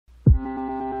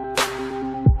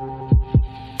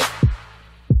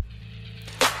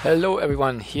Hello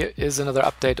everyone, here is another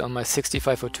update on my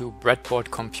 6502 breadboard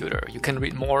computer. You can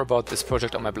read more about this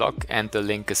project on my blog and the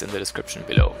link is in the description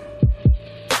below.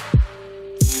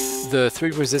 The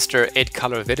 3-resistor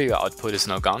 8-color video output is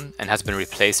now gone and has been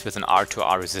replaced with an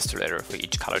R2R resistor ladder for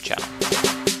each color channel.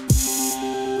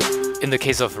 In the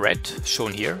case of red,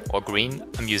 shown here, or green,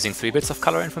 I'm using 3 bits of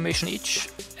color information each,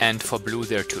 and for blue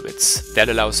there are 2 bits. That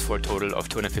allows for a total of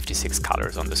 256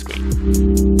 colors on the screen.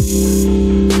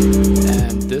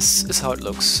 And this is how it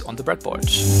looks on the breadboard.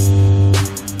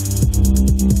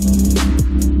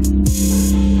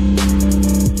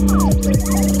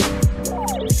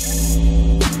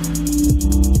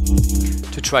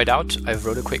 To try it out, I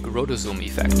wrote a quick rotozoom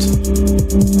effect.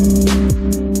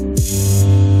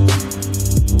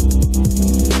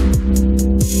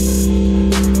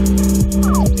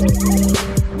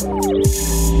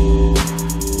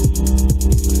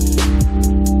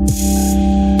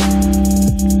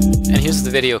 Here's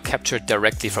the video captured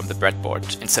directly from the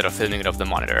breadboard instead of filming it off the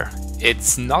monitor.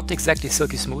 It's not exactly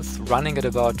silky smooth, running at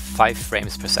about 5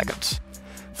 frames per second.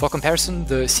 For comparison,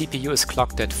 the CPU is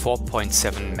clocked at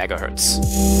 4.7 MHz.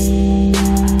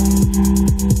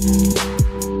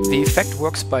 The effect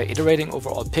works by iterating over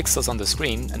all pixels on the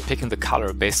screen and picking the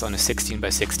color based on a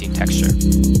 16:16 texture.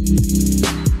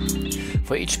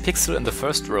 For each pixel in the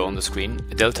first row on the screen,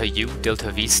 a delta U,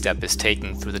 delta V step is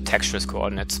taken through the texture's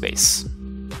coordinate space.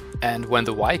 And when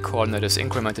the Y coordinate is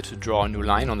incremented to draw a new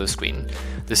line on the screen,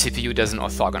 the CPU does an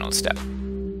orthogonal step.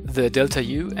 The delta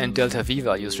U and delta V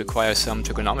values require some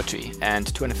trigonometry, and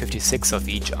 256 of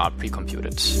each are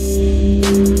pre-computed.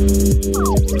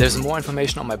 There's more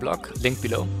information on my blog, link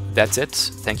below. That's it.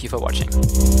 Thank you for watching.